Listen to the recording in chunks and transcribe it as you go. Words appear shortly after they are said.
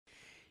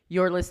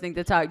You're listening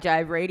to Talk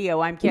Jive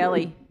Radio. I'm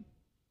Kelly.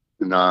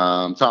 And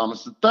I'm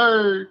Thomas the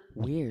Third.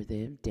 We're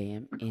them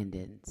damn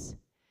Indians.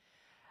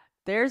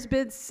 There's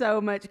been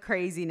so much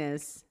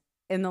craziness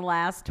in the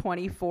last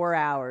 24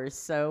 hours,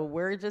 so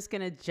we're just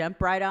going to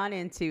jump right on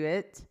into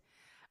it.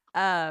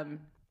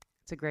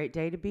 It's a great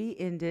day to be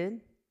Indian.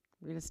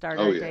 We're going to start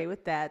our day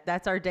with that.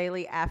 That's our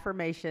daily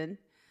affirmation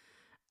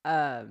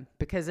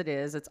because it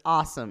is. It's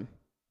awesome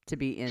to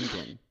be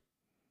Indian.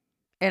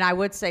 And I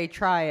would say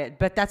try it,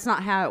 but that's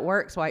not how it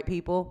works, white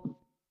people.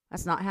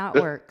 That's not how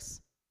it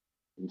works.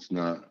 It's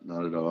not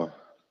at all.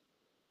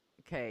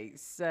 Okay,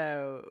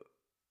 so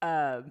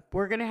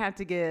we're going to have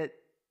to get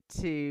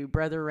to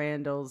Brother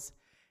Randall's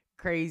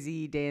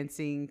crazy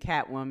dancing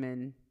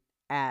Catwoman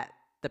at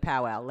the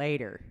powwow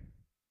later.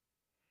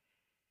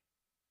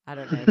 I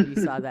don't know if you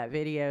saw that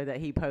video that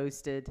he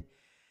posted,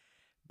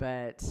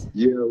 but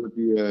yeah,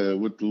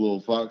 with the little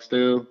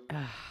foxtail.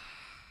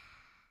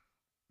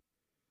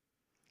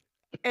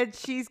 And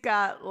she's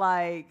got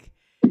like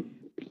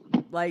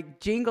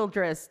jingle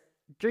dress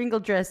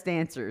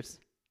dancers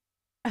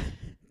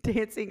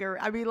dancing her.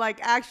 I mean, like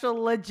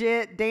actual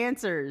legit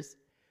dancers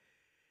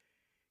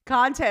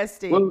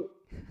contesting. Well,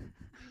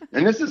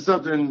 and this is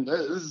something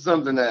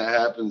that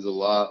happens a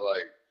lot.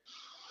 Like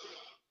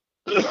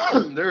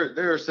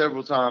there are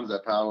several times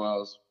at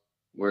powwows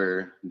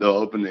where they'll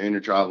open the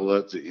intertribal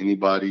up to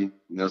anybody.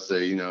 And they'll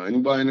say,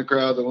 anybody in the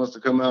crowd that wants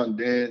to come out and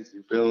dance,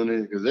 you're feeling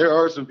it. Because there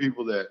are some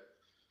people that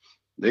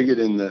they get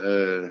in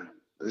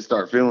they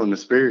start feeling the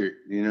spirit,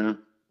 I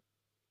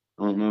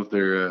don't know if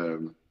they're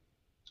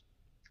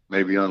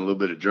maybe on a little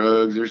bit of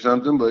drugs or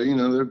something, but they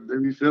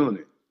be feeling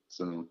it.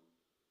 So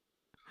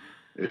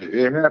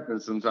it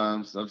happens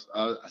sometimes.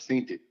 I've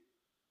seen it.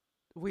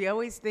 We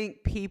always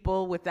think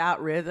people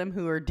without rhythm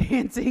who are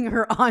dancing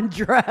are on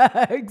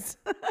drugs.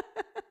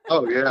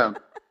 Oh yeah,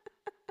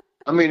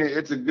 I mean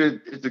it's a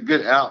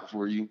good out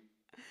for you,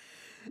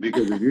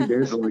 because if you're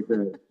dancing like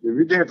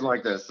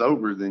that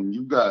sober, then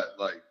you've got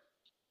like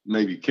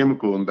maybe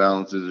chemical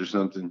imbalances or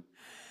something.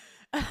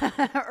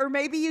 Or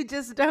maybe you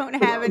just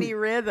don't have any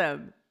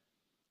rhythm.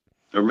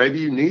 Or maybe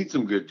you need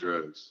some good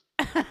drugs.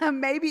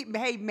 maybe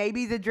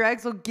the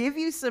drugs will give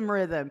you some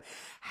rhythm.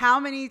 How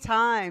many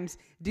times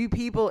do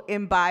people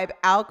imbibe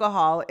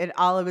alcohol and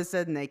all of a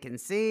sudden they can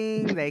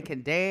sing, they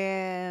can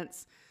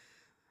dance?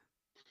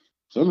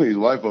 Some of these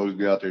white folks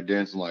be out there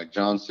dancing like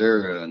John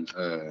Cena in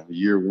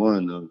Year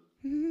One, though.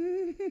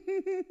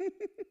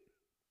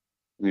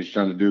 He's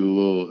trying to do the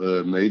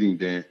little mating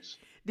dance.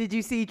 Did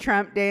you see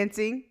Trump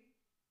dancing?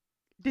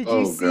 Did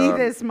you see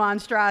this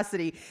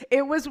monstrosity?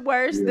 It was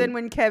worse than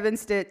when Kevin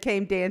Stitt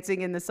came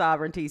dancing in the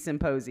Sovereignty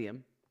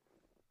Symposium.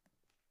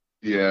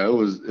 Yeah, it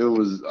was.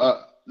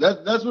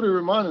 That's what it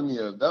reminded me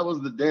of. That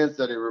was the dance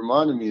that it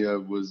reminded me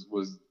of. Was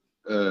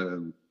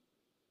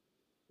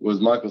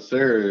Michael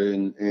Cera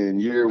in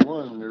Year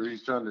One, where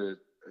he's trying to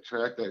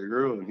attract that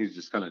girl and he's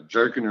just kind of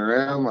jerking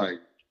around like.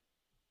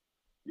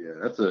 Yeah,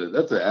 that's an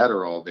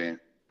Adderall dance.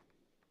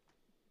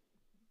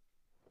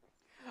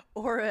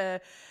 Or a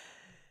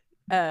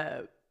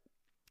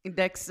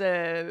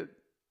dexamethasone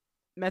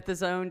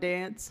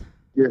dance.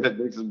 Yeah,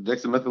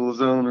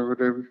 dexamethasone or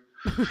whatever.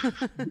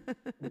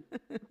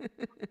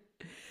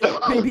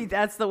 Maybe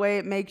that's the way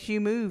it makes you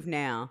move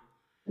now.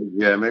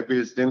 Yeah, maybe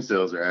his stem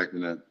cells are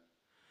acting up.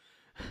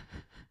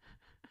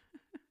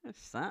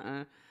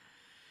 Something.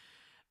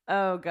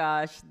 Oh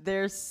gosh,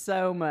 there's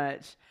so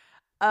much.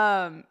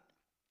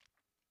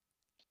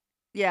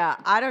 Yeah,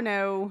 I don't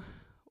know.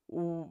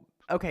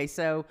 Okay,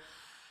 so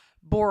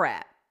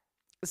Borat.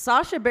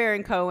 Sacha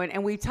Baron Cohen,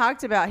 and we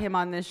talked about him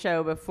on this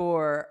show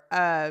before.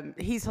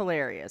 He's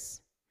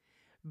hilarious,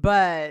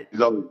 but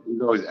he's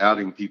always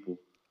outing people.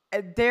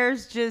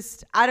 There's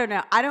just I don't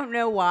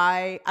know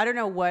why. I don't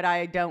know what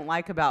I don't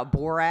like about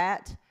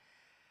Borat.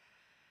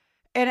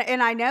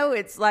 And I know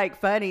it's like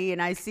funny,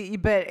 and I see,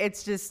 but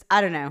it's just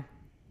I don't know.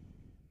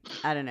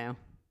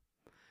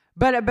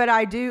 But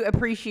I do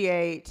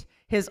appreciate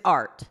his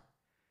art,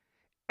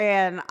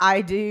 and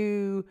I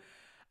did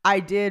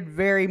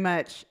very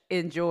much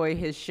enjoy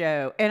his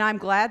show. And I'm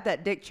glad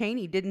that Dick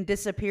Cheney didn't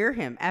disappear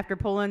him after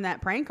pulling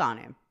that prank on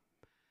him.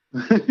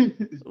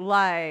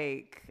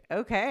 Like,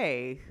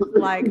 okay.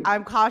 Like,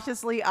 I'm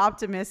cautiously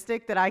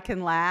optimistic that I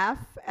can laugh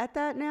at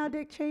that now,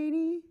 Dick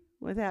Cheney,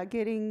 without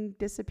getting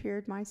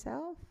disappeared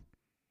myself.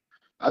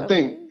 I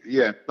think,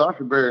 yeah,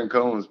 Sacha Baron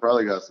Cohen's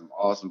probably got some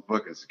awesome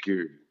fucking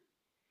security.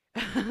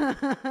 Because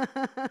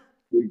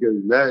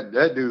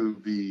that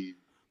dude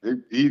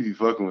he be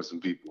fucking with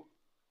some people.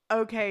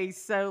 Okay,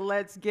 so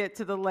let's get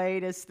to the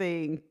latest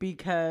thing,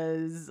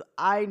 because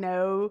I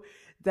know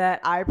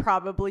that I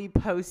probably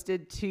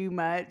posted too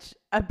much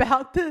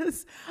about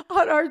this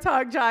on our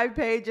Talk Jive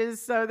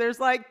pages. So there's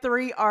like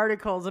 3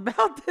 articles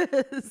about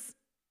this.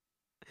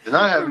 And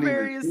I haven't from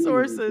various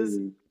sources.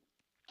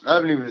 I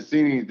haven't even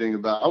seen anything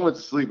about. I went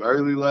to sleep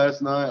early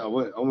last night. I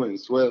went and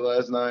sweat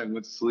last night and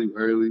went to sleep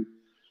early.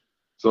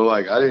 So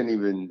like I didn't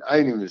even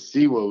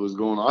see what was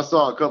going on. I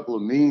saw a couple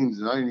of memes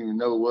and I didn't even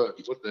know what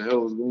the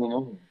hell was going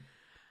on.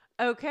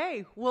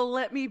 Okay, well,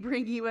 let me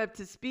bring you up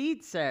to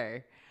speed,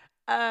 sir.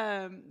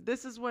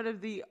 This is one of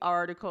the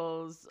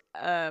articles.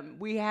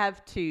 We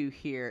have two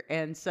here.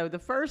 And so the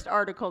first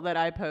article that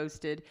I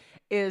posted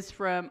is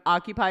from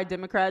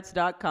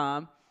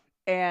OccupyDemocrats.com.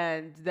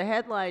 And the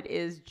headline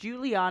is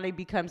Giuliani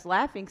becomes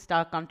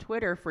laughingstock on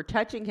Twitter for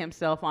touching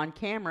himself on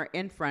camera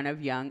in front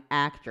of young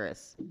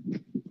actress.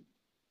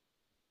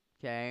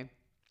 Okay.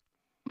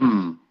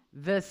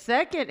 The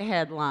second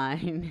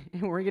headline,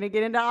 and we're going to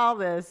get into all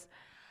this.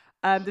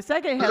 The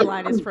second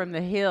headline is from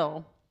The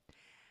Hill.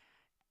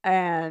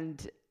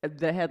 And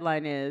the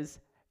headline is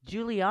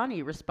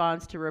Giuliani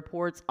responds to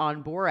reports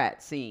on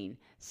Borat scene,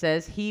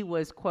 says he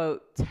was,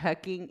 quote,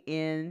 tucking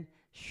in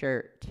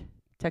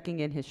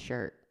his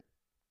shirt.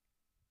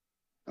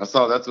 I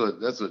saw that's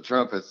what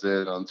Trump had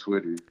said on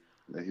Twitter,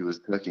 that he was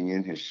tucking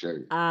in his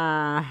shirt.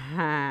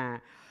 Uh-huh.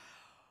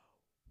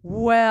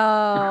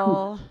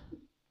 Well,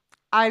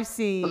 I've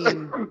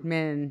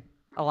seen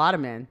a lot of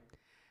men,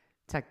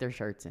 tuck their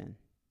shirts in.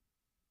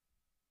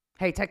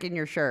 Hey, tuck in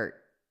your shirt.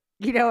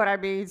 You know what I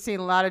mean? Seen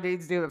a lot of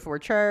dudes do it for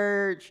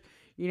church,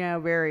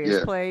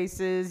 various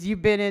places.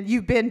 You've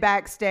been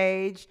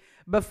backstage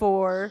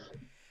before.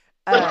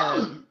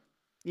 Always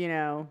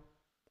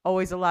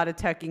a lot of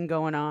tucking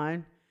going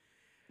on.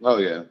 Oh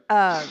yeah.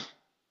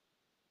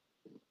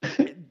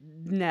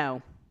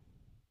 No.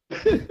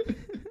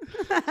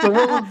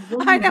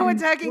 I know what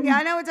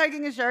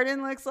tucking a shirt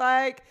in looks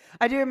like.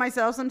 I do it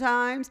myself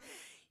sometimes.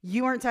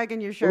 You weren't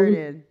tucking your shirt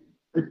in.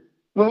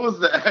 What was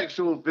the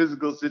actual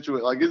physical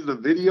situation? Like, is the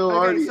video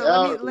already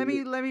out? Let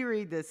me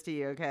read this to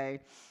you, okay?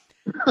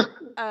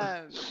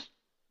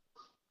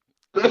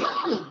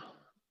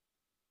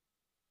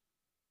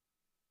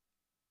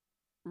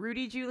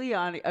 Rudy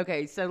Giuliani.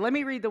 Okay, so let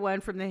me read the one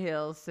from The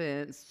Hill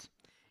since,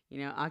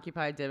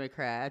 Occupy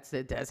Democrats.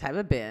 It does have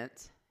a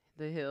bent.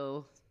 The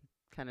Hill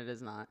kind of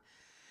does not.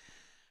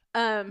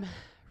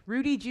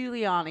 Rudy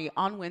Giuliani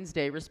on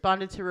Wednesday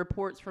responded to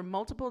reports from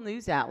multiple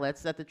news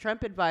outlets that the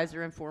Trump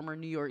advisor and former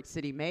New York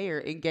City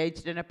mayor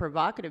engaged in a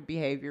provocative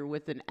behavior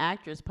with an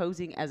actress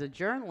posing as a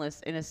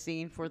journalist in a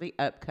scene for the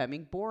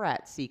upcoming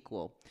Borat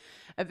sequel.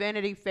 A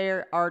Vanity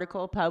Fair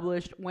article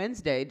published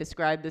Wednesday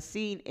described the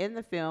scene in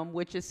the film,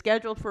 which is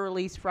scheduled for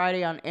release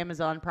Friday on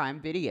Amazon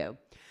Prime Video.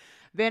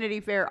 Vanity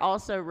Fair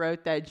also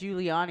wrote that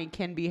Giuliani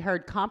can be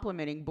heard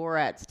complimenting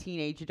Borat's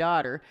teenage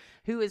daughter,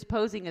 who is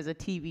posing as a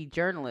TV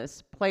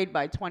journalist, played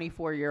by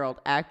 24-year-old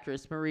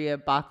actress Maria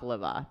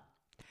Bakalova.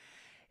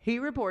 He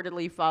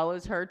reportedly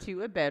follows her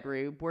to a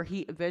bedroom where he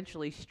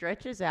eventually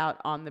stretches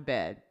out on the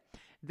bed.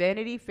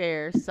 Vanity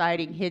Fair,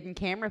 citing hidden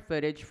camera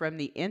footage from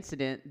the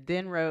incident,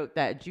 then wrote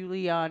that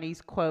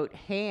Giuliani's, quote,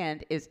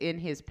 hand is in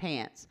his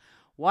pants.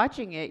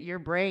 Watching it, your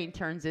brain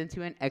turns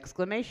into an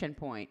exclamation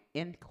point,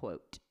 end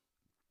quote.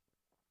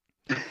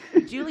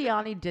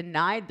 Giuliani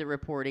denied the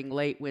reporting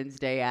late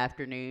Wednesday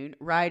afternoon,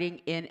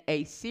 writing in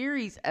a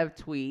series of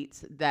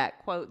tweets that,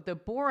 quote, the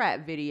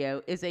Borat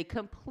video is a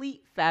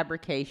complete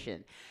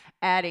fabrication,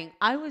 adding,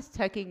 I was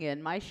tucking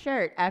in my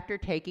shirt after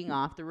taking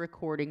off the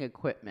recording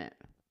equipment.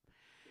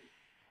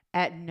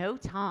 At no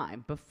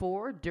time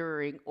before,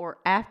 during, or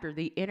after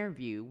the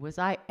interview was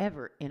I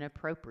ever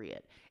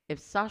inappropriate. If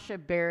Sacha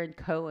Baron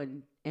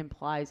Cohen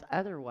implies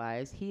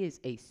otherwise, he is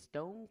a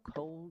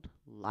stone-cold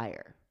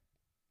liar.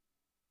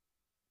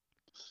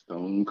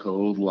 Stone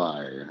cold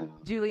liar.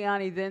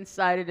 Giuliani then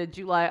cited a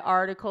July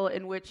article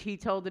in which he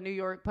told the New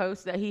York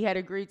Post that he had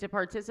agreed to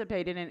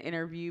participate in an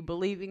interview,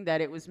 believing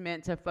that it was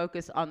meant to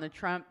focus on the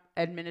Trump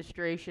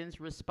administration's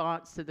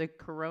response to the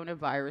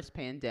coronavirus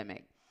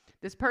pandemic.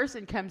 This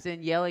person comes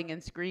in yelling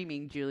and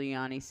screaming,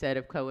 Giuliani said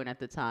of Cohen at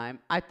the time.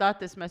 I thought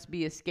this must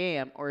be a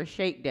scam or a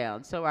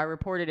shakedown, so I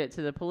reported it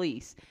to the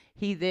police.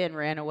 He then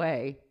ran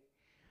away.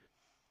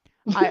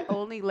 I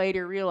only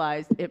later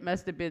realized it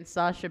must have been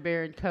Sacha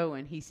Baron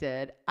Cohen, he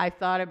said. I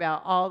thought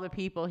about all the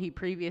people he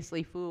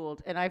previously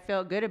fooled, and I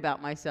felt good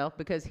about myself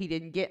because he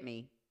didn't get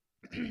me.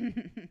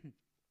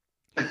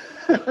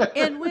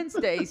 In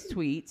Wednesday's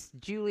tweets,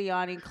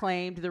 Giuliani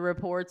claimed the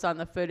reports on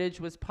the footage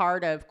was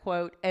part of,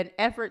 quote, an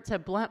effort to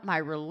blunt my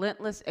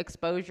relentless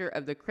exposure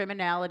of the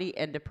criminality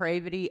and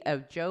depravity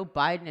of Joe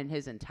Biden and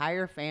his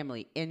entire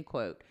family, end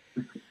quote.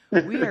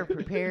 We are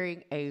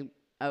preparing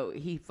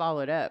he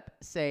followed up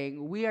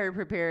saying, we are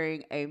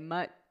preparing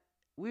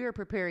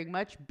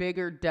much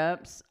bigger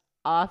dumps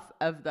off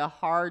of the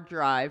hard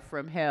drive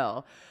from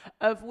hell,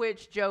 of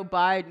which Joe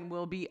Biden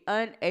will be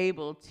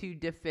unable to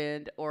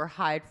defend or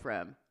hide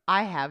from.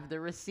 I have the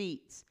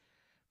receipts.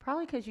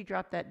 Probably because you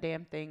dropped that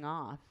damn thing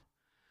off.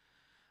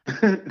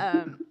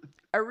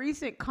 A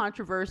recent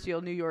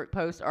controversial New York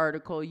Post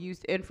article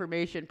used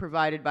information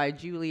provided by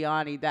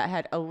Giuliani that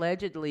had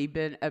allegedly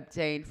been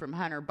obtained from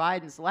Hunter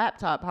Biden's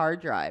laptop hard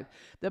drive.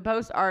 The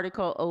Post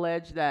article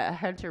alleged that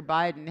Hunter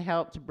Biden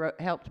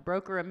helped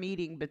broker a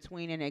meeting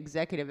between an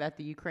executive at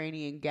the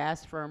Ukrainian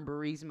gas firm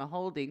Burisma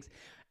Holdings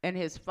and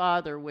his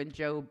father when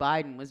Joe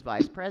Biden was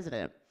vice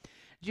president.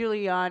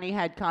 Giuliani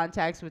had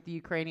contacts with the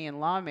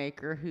Ukrainian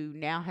lawmaker who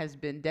now has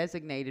been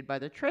designated by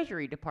the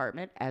Treasury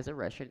Department as a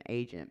Russian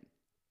agent.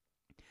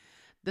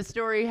 The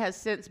story has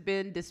since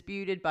been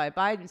disputed by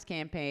Biden's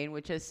campaign,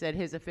 which has said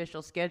his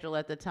official schedule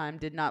at the time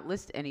did not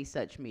list any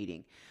such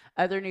meeting.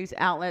 Other news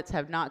outlets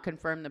have not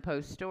confirmed the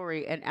Post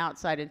story, and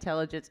outside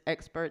intelligence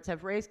experts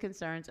have raised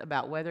concerns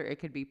about whether it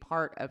could be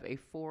part of a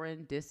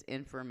foreign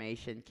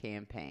disinformation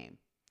campaign.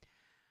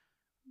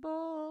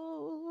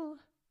 Bull.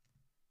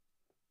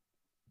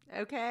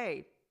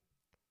 Okay,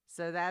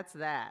 so that's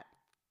that.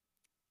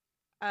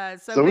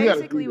 So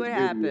basically what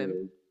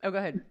happened... Oh, go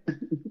ahead.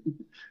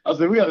 I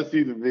said, we got to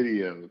see the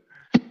video.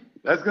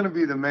 That's going to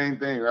be the main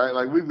thing, right?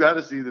 Like, we've got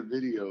to see the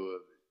video of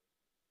it.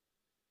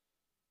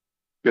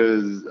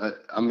 Because,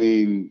 I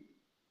mean,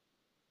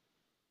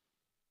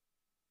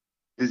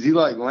 is he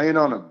like laying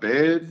on a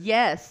bed?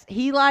 Yes.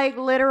 He like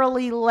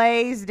literally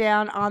lays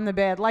down on the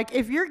bed. Like,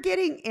 if you're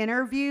getting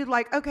interviewed,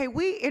 like, okay,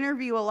 we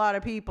interview a lot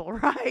of people,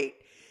 right?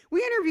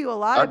 We interview a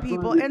lot of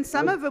people, and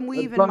some of them we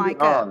even mic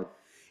up.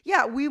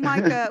 Yeah, we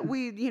mic up.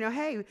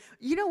 Hey,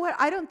 you know what?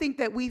 I don't think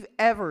that we've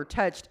ever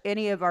touched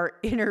any of our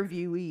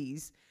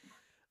interviewees.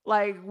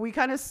 Like, we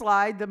kind of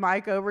slide the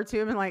mic over to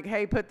him and like,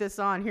 hey, put this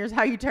on. Here's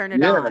how you turn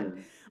it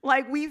on.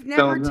 Like, we've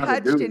never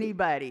touched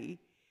anybody.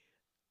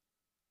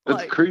 That's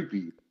like,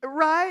 creepy.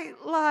 Right?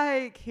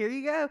 Like, here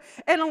you go.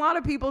 And a lot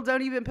of people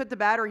don't even put the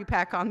battery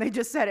pack on. They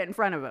just set it in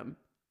front of them.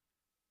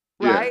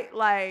 Right? Yeah.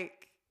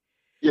 Like,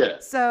 yeah.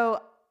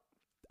 So,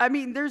 I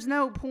mean, there's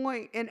no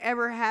point in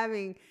ever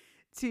having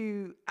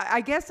to,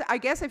 I guess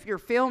if you're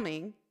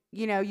filming,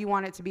 you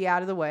want it to be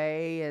out of the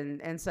way.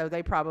 And so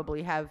they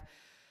probably have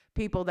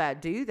people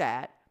that do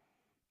that.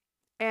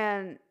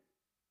 And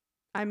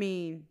I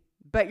mean,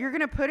 but you're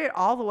going to put it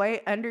all the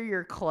way under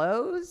your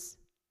clothes?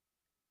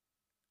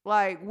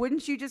 Like,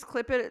 wouldn't you just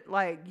clip it?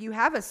 Like, you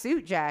have a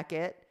suit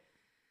jacket.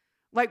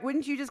 Like,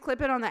 wouldn't you just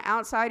clip it on the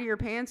outside of your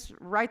pants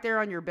right there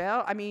on your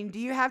belt? I mean, do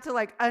you have to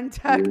like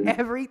untuck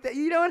everything?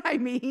 You know what I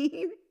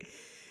mean?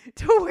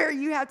 To where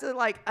you have to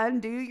like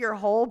undo your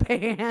whole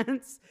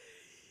pants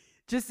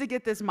just to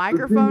get this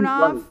microphone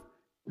off.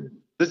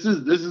 This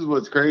is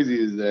what's crazy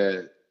is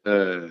that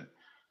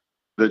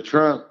the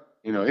Trump,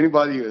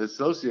 anybody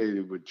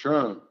associated with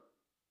Trump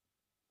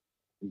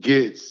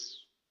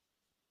gets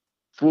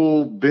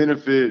full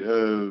benefit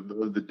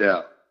of the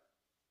doubt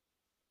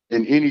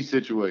in any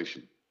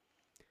situation.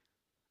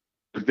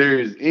 If there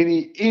is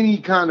any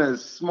kind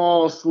of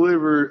small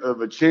sliver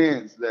of a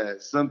chance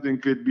that something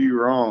could be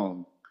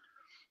wrong,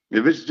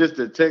 if it's just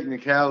a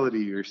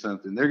technicality or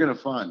something, they're going to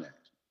find that.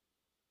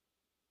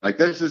 Like,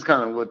 that's just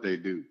kind of what they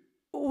do.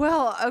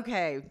 Well,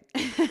 okay.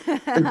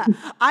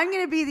 I'm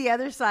going to be the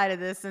other side of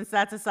this since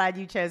that's the side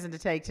you've chosen to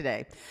take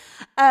today.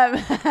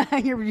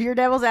 You're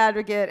devil's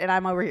advocate and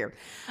I'm over here.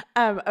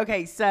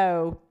 Okay,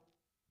 so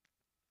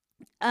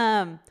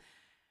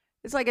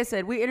it's like I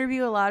said, we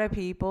interview a lot of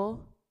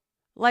people.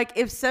 Like,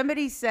 if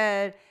somebody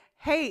said,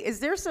 hey,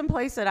 is there some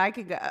place that I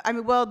could go? I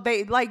mean, well,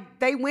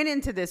 they went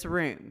into this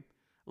room.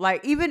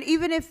 Like, even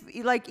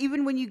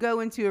when you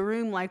go into a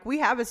room, like we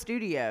have a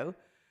studio,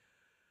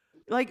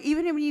 like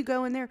even when you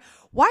go in there,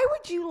 why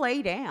would you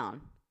lay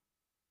down?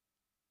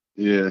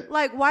 Yeah.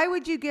 Like, why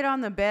would you get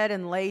on the bed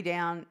and lay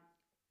down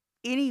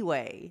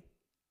anyway?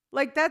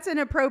 Like, that's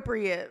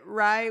inappropriate,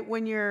 right?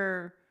 When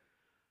you're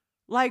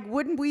like,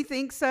 wouldn't we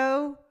think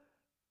so?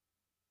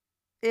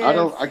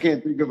 I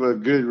can't think of a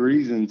good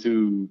reason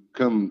to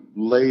come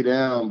lay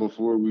down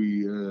before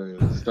we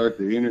start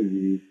the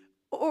interview.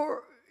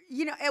 Or,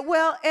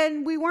 well,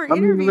 and we weren't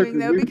interviewing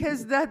though,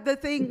 because the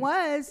thing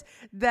was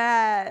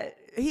that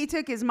he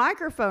took his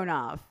microphone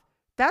off.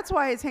 That's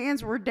why his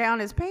hands were down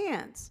his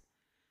pants.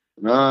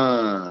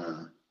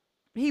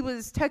 He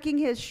was tucking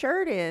his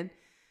shirt in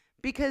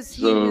because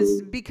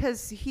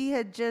he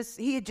had just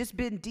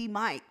been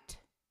demiked.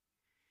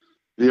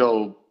 The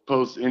old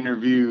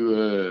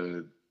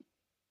post-interview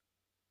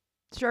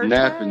shirt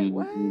napping.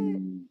 What? Yeah,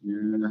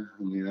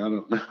 I mean, I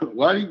don't know.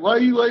 Why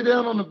do you lay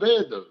down on the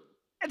bed though?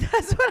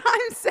 That's what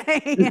I'm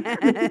saying.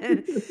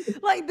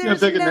 Like,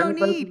 there's no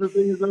need.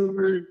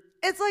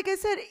 It's like I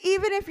said,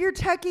 even if you're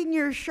tucking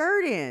your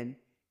shirt in,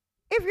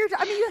 how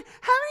many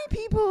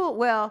people,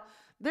 well,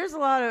 there's a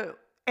lot of,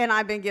 and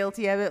I've been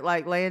guilty of it,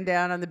 like laying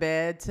down on the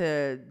bed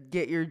to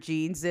get your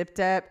jeans zipped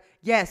up.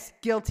 Yes,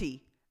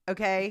 guilty.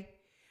 Okay.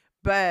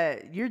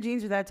 But your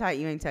jeans are that tight,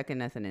 you ain't tucking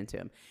nothing into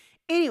them.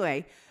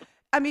 Anyway,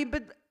 I mean,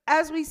 but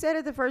as we said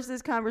at the first of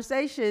this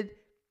conversation,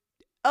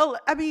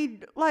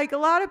 like a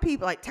lot of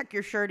people like tuck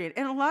your shirt in,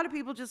 and a lot of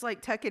people just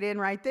like tuck it in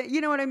right there.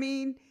 You know what I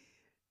mean?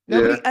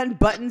 Nobody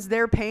unbuttons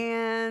their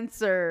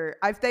pants, or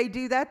if they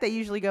do that, they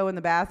usually go in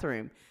the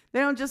bathroom. They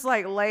don't just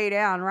like lay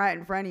down right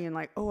in front of you and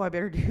like, oh, I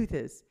better do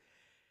this.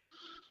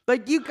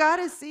 Like, you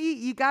gotta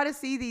see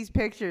these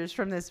pictures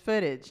from this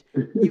footage.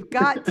 You've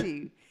got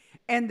to.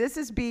 And this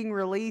is being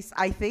released,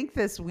 I think,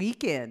 this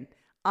weekend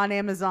on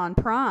Amazon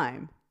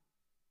Prime.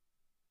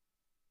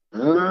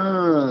 All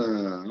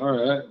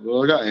right.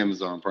 Well, I got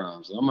Amazon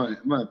Prime, so I might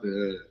have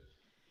to.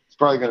 It's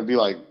probably gonna be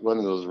like one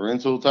of those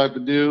rental type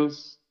of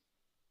deals.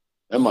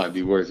 That might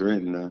be worth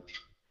renting though.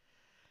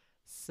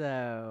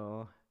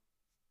 So,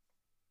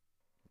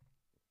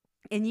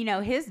 And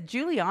his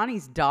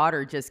Giuliani's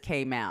daughter just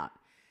came out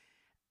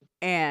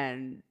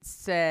and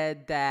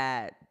said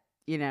that,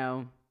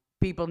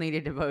 people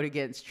needed to vote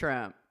against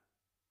Trump.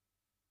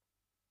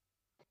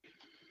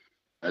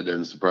 That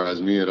doesn't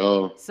surprise me at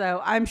all.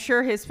 So I'm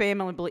sure his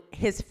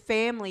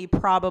family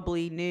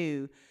probably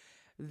knew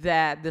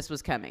that this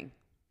was coming.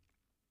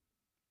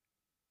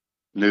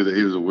 Knew that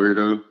he was a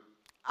weirdo.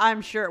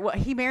 I'm sure. Well,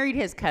 he married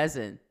his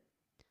cousin.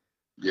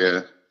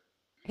 Yeah.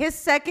 His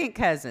second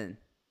cousin.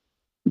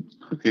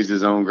 He's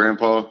his own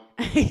grandpa.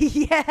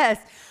 Yes.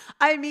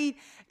 I mean,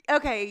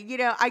 okay,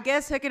 I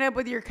guess hooking up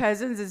with your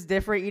cousins is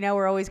different.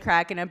 We're always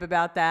cracking up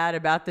about that,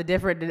 about the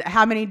different,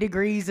 how many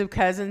degrees of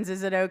cousins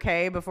is it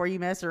okay before you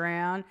mess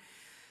around?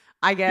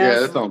 I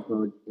guess. Yeah, that's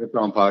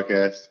on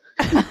podcast.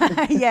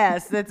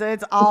 Yes,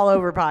 it's all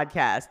over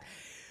podcast.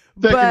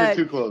 Taking But it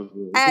too close.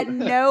 at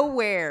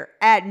nowhere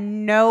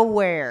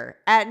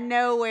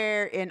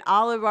in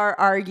all of our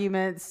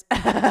arguments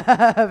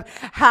of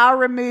how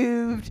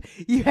removed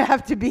you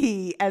have to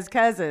be as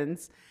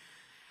cousins,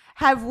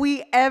 have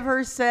we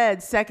ever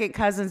said second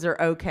cousins are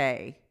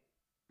okay?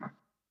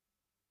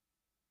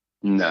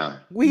 No.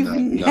 We've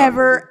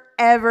never,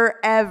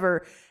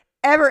 ever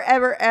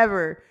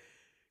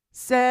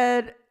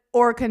said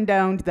or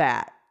condoned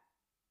that.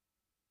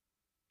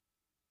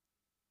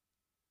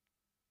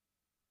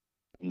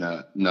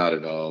 Not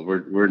at all.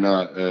 We're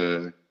not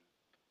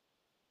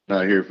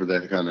here for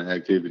that kind of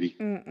activity.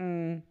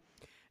 Mm-mm.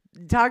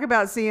 Talk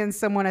about seeing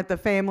someone at the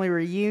family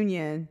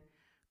reunion.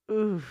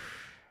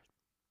 Oof.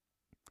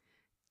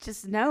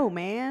 Just no,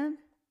 man.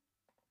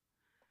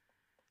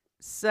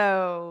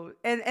 So,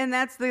 and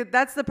that's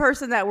the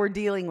person that we're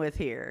dealing with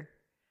here.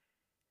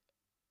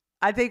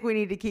 I think we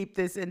need to keep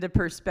this into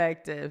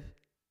perspective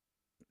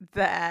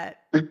that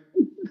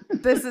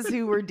this is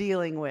who we're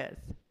dealing with.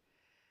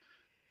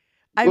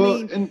 I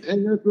mean, and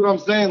that's what I'm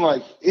saying.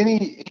 Like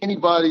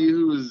anybody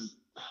who is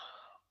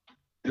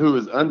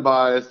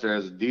unbiased or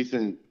has a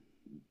decent,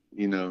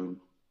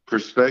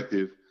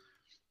 perspective,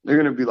 they're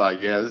gonna be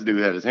like, yeah, this dude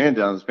had his hand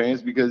down his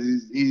pants because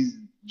he's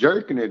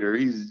jerking it, or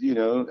he's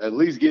at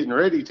least getting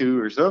ready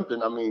to, or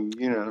something. I mean,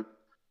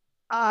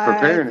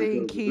 I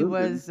think he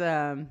was.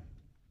 I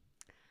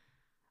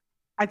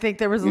think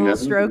there was a little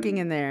stroking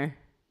in there.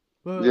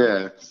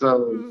 Yeah.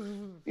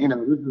 So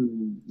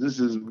this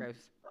is. Gross.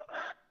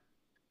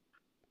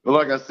 But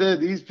like I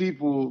said, these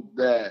people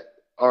that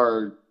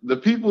are the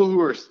people who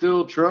are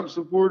still Trump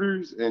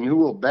supporters and who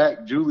will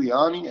back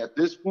Giuliani at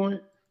this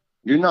point,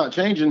 you're not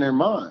changing their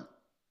mind.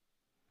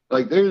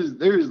 Like there's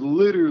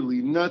literally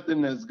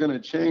nothing that's going to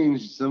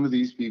change some of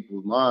these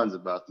people's minds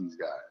about these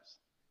guys.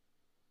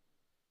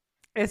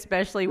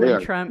 Especially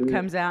when Trump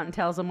comes out and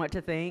tells them what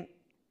to think.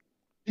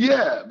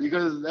 Yeah,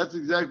 because that's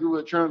exactly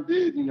what Trump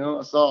did.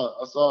 I saw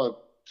a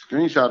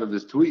screenshot of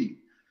his tweet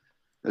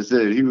that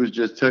said he was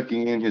just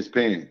tucking in his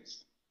pants.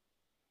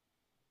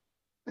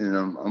 And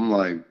I'm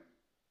like,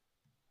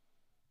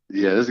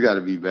 yeah, this got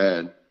to be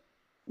bad.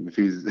 If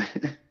he's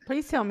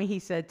Please tell me he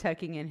said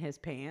tucking in his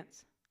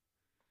pants.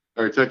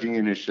 Or tucking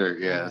in his shirt,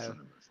 yeah.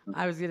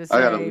 I was going to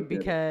say,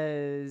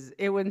 because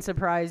it wouldn't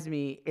surprise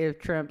me if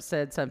Trump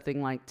said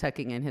something like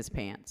tucking in his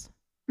pants.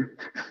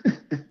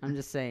 I'm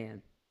just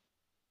saying.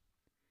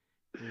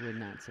 It would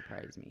not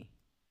surprise me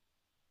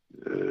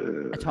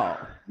at all.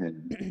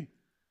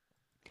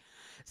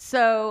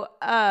 So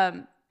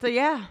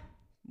yeah.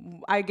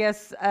 I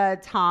guess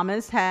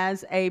Thomas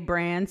has a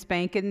brand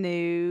spanking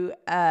new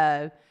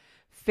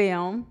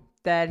film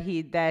that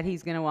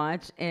he's going to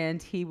watch,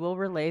 and he will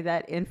relay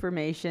that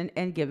information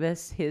and give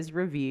us his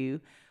review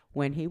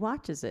when he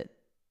watches it.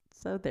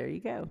 So there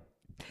you go.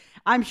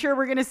 I'm sure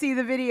we're going to see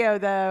the video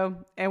though,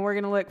 and we're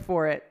going to look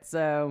for it.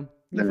 So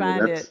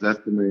find it.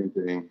 That's the main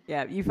thing.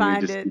 Yeah, you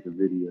find it. See the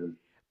video.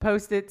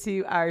 Post it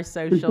to our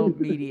social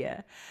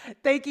media.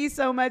 Thank you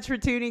so much for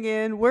tuning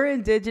in. We're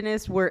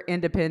Indigenous. We're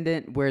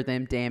independent. We're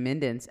them damn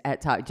Indians at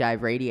Talk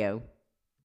Jive Radio.